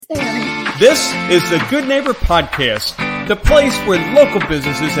This is the Good Neighbor Podcast, the place where local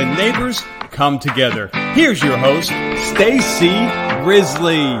businesses and neighbors come together. Here's your host, Stacy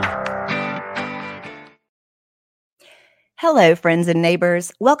Grizzly. Hello, friends and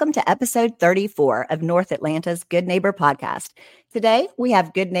neighbors. Welcome to episode 34 of North Atlanta's Good Neighbor Podcast. Today, we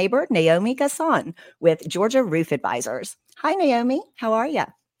have good neighbor Naomi Gasson with Georgia Roof Advisors. Hi, Naomi. How are you?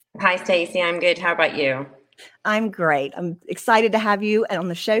 Hi, Stacy. I'm good. How about you? I'm great. I'm excited to have you on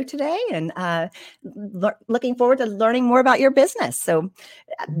the show today and looking forward to learning more about your business. So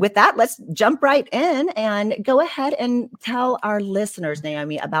with that, let's jump right in and go ahead and tell our listeners,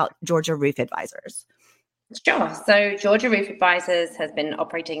 Naomi, about Georgia Roof Advisors. Sure. So Georgia Roof Advisors has been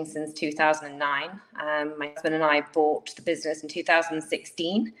operating since 2009. My husband and I bought the business in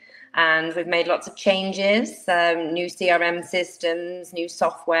 2016, and we've made lots of changes, new CRM systems, new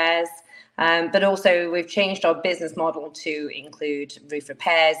softwares, but also we've changed our business model to include roof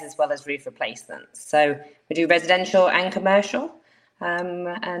repairs as well as roof replacements. So we do residential and commercial,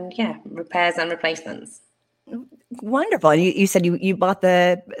 repairs and replacements. Wonderful. And you said you bought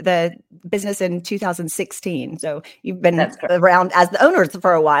the business in 2016. So you've been around as the owners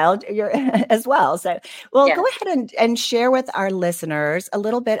for a while as well. So, go ahead and share with our listeners a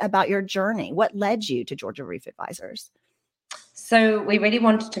little bit about your journey. What led you to Georgia Roof Advisors? So we really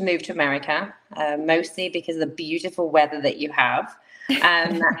wanted to move to America, mostly because of the beautiful weather that you have.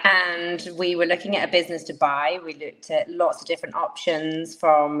 And we were looking at a business to buy. We looked at lots of different options,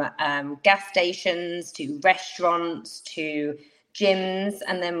 from gas stations to restaurants to gyms.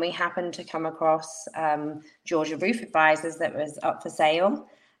 And then we happened to come across Georgia Roof Advisors that was up for sale.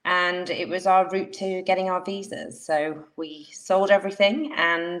 And it was our route to getting our visas. So we sold everything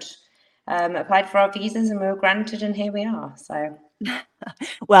and applied for our visas, and we were granted, and here we are. So,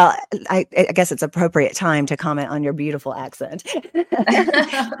 well, I guess it's appropriate time to comment on your beautiful accent.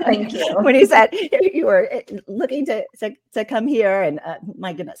 Thank you. When you said you were looking to come here, and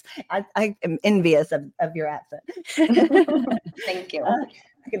my goodness, I am envious of your accent. Thank you.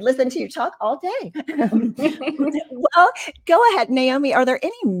 I could listen to you talk all day. Well, go ahead, Naomi. Are there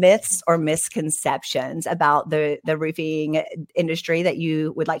any myths or misconceptions about the roofing industry that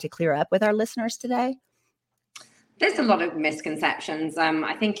you would like to clear up with our listeners today? There's a lot of misconceptions.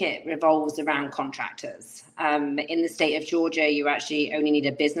 I think it revolves around contractors. In the state of Georgia, you actually only need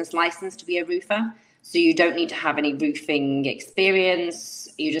a business license to be a roofer. So you don't need to have any roofing experience.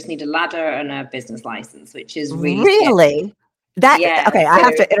 You just need a ladder and a business license, which is really scary. Okay, I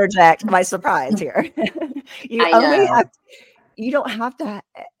have to interject my surprise here. You don't have to.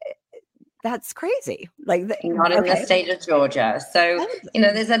 That's crazy. Not in the state of Georgia. So,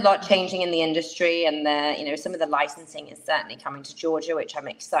 there's a lot changing in the industry, and some of the licensing is certainly coming to Georgia, which I'm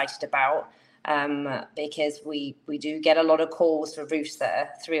excited about, because we do get a lot of calls for roofs that are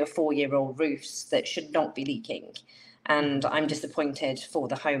 3 or 4 year old roofs that should not be leaking. And I'm disappointed for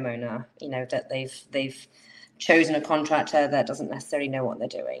the homeowner, that they've chosen a contractor that doesn't necessarily know what they're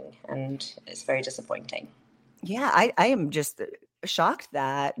doing, and it's very disappointing. Yeah, I am just shocked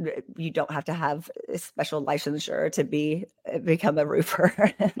that you don't have to have a special licensure to become a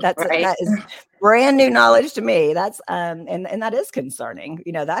roofer. That is brand new knowledge to me. That's and that is concerning.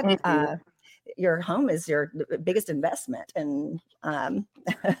 Your home is your biggest investment, and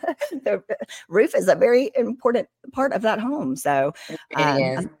the roof is a very important part of that home. So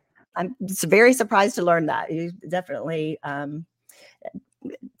I'm just very surprised to learn that. You definitely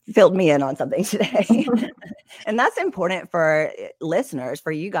filled me in on something today. And that's important for listeners,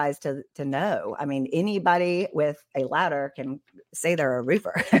 for you guys to know. I mean, anybody with a ladder can say they're a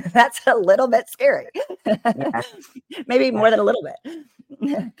roofer. That's a little bit scary. Maybe more than a little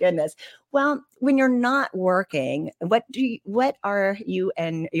bit. Goodness. Well, when you're not working, what are you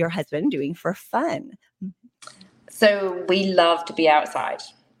and your husband doing for fun? So we love to be outside.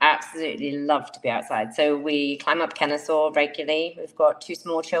 Absolutely love to be outside. So we climb up Kennesaw regularly. We've got 2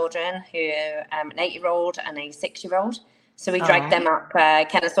 small children, an 8-year-old and a 6-year-old. So we drag them up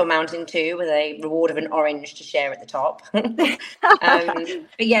Kennesaw Mountain too, with a reward of an orange to share at the top. But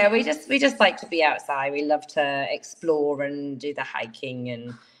yeah, we just like to be outside. We love to explore and do the hiking,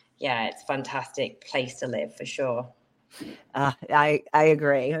 and yeah, it's a fantastic place to live for sure. I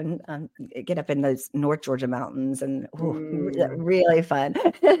agree, and get up in those North Georgia mountains, and really fun.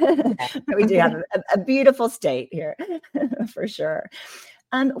 We do have a beautiful state here, for sure.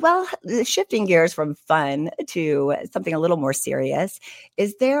 Well, shifting gears from fun to something a little more serious,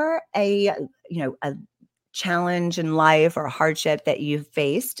 is there a challenge in life or hardship that you've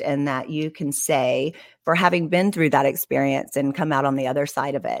faced and that you can say, for having been through that experience and come out on the other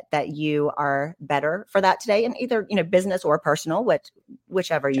side of it, that you are better for that today in either, business or personal,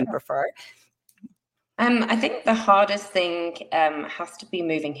 whichever you prefer? I think the hardest thing has to be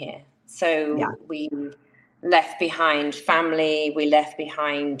moving here. So we left behind family, we left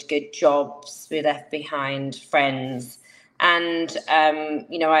behind good jobs, we left behind friends. And,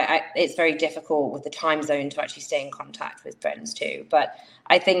 it's very difficult with the time zone to actually stay in contact with friends too. But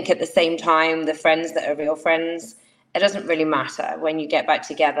I think at the same time, the friends that are real friends, it doesn't really matter. When you get back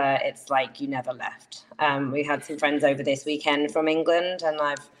together, it's like you never left. We had some friends over this weekend from England, and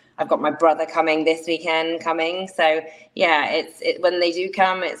I've got my brother coming this weekend So yeah, when they do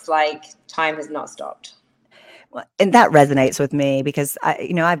come, it's like time has not stopped. Well, and that resonates with me because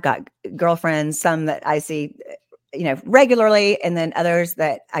I've got girlfriends, some that I see regularly, and then others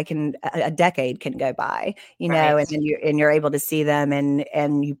that a decade can go by, Right. and then you're able to see them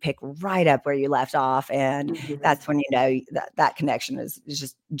and you pick right up where you left off. And that's when, that connection is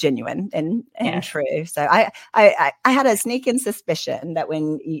just genuine and true. So I had a sneaking suspicion that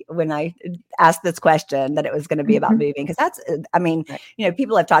when I asked this question, that it was going to be about moving, because that's,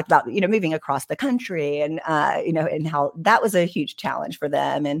 people have talked about, moving across the country and, and how that was a huge challenge for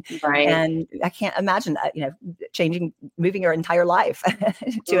them. And I can't imagine, moving your entire life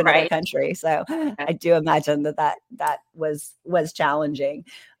to another country. So I do imagine that was challenging.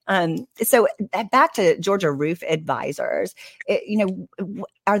 So back to Georgia Roof Advisors,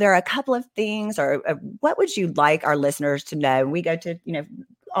 are there a couple of things, or what would you like our listeners to know? We go to,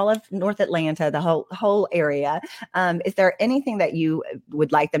 all of North Atlanta, the whole area. Is there anything that you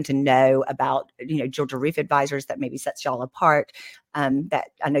would like them to know about, Georgia Roof Advisors that maybe sets y'all apart?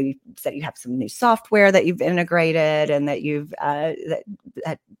 That I know you said you have some new software that you've integrated, and that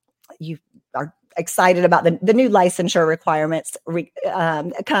that you are excited about the new licensure requirements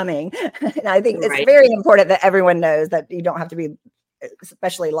coming. And I think it's very important that everyone knows that you don't have to be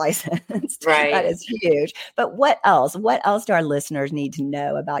especially licensed. That is huge. But what else do our listeners need to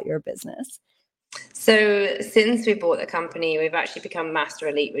know about your business? So since we bought the company, we've actually become Master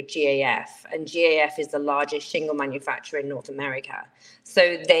Elite with GAF, and GAF is the largest shingle manufacturer in North America.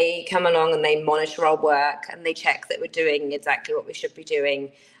 So they come along and they monitor our work, and they check that we're doing exactly what we should be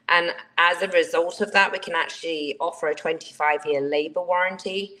doing. And as a result of that, we can actually offer a 25-year labor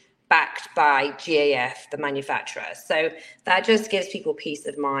warranty backed by GAF, the manufacturer. So that just gives people peace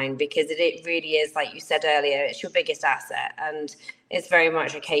of mind, because it really is, like you said earlier, it's your biggest asset. And it's very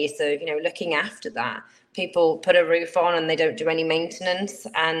much a case of, looking after that. People put a roof on and they don't do any maintenance.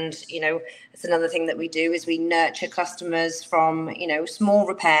 And, it's another thing that we do is we nurture customers from, small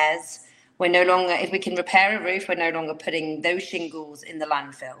repairs. We're no longer, if we can repair a roof, we're no longer putting those shingles in the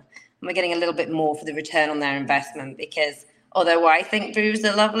landfill. And we're getting a little bit more for the return on their investment, because although I think roofs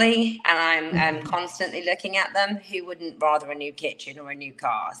are lovely and I'm constantly looking at them, who wouldn't rather a new kitchen or a new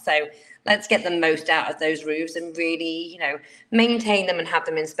car? So let's get the most out of those roofs and really, maintain them and have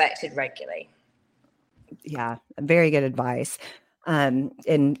them inspected regularly. Yeah, very good advice. And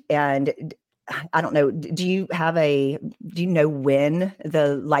I don't know, do you know when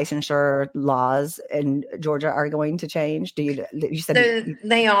the licensure laws in Georgia are going to change? You said so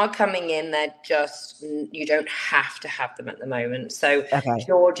they are coming in. They're just, you don't have to have them at the moment. So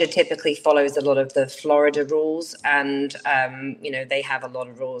Georgia typically follows a lot of the Florida rules, and they have a lot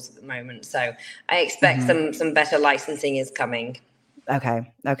of rules at the moment. So I expect some better licensing is coming.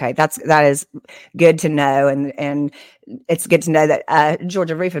 Okay. That is good to know. And it's good to know that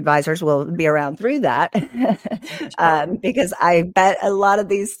Georgia Roof Advisors will be around through that, because I bet a lot of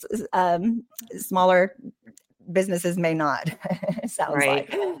these smaller businesses may not. Sounds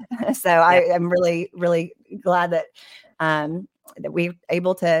like. So I am really, really glad that that we're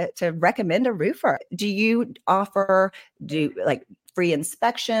able to recommend a roofer. Do you offer free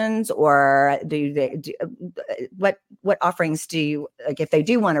inspections, or what offerings do you, if they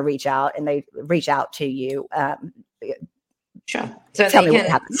do want to reach out and they reach out to you? Sure. So tell me what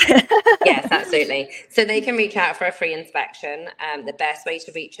happens. Yes, absolutely. So they can reach out for a free inspection. The best way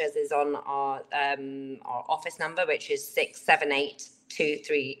to reach us is on our office number, which is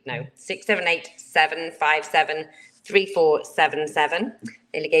 678-757-3477.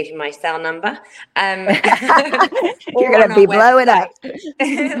 Nearly gave you my cell number. You're going to be blowing up.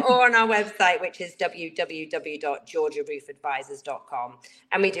 Or on our website, which is www.georgiaroofadvisors.com.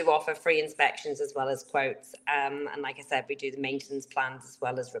 And we do offer free inspections as well as quotes. And like I said, we do the maintenance plans as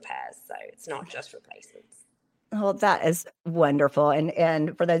well as repairs. So it's not just replacements. Well, that is wonderful.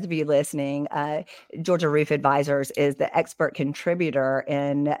 And for those of you listening, Georgia Roof Advisors is the expert contributor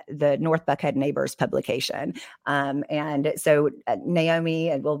in the North Buckhead Neighbors publication. And so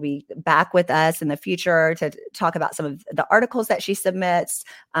Naomi will be back with us in the future to talk about some of the articles that she submits.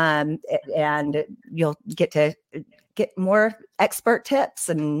 And you'll get to get more expert tips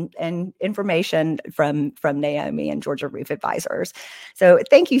and information from Naomi and Georgia Roof Advisors. So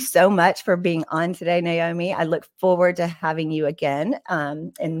thank you so much for being on today, Naomi. I look forward to having you again.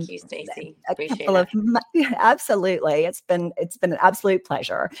 Thank you, Stacey. Absolutely. It's been an absolute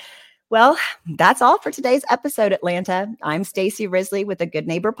pleasure. Well, that's all for today's episode, Atlanta. I'm Stacey Risley with the Good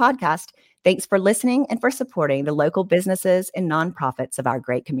Neighbor Podcast. Thanks for listening and for supporting the local businesses and nonprofits of our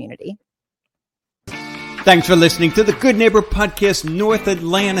great community. Thanks for listening to the Good Neighbor Podcast North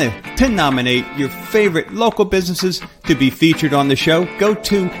Atlanta. To nominate your favorite local businesses to be featured on the show, go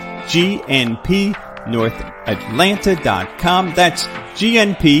to gnpnorthatlanta.com. That's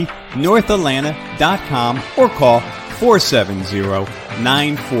gnpnorthatlanta.com or call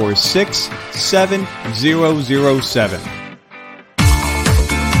 470-946-7007.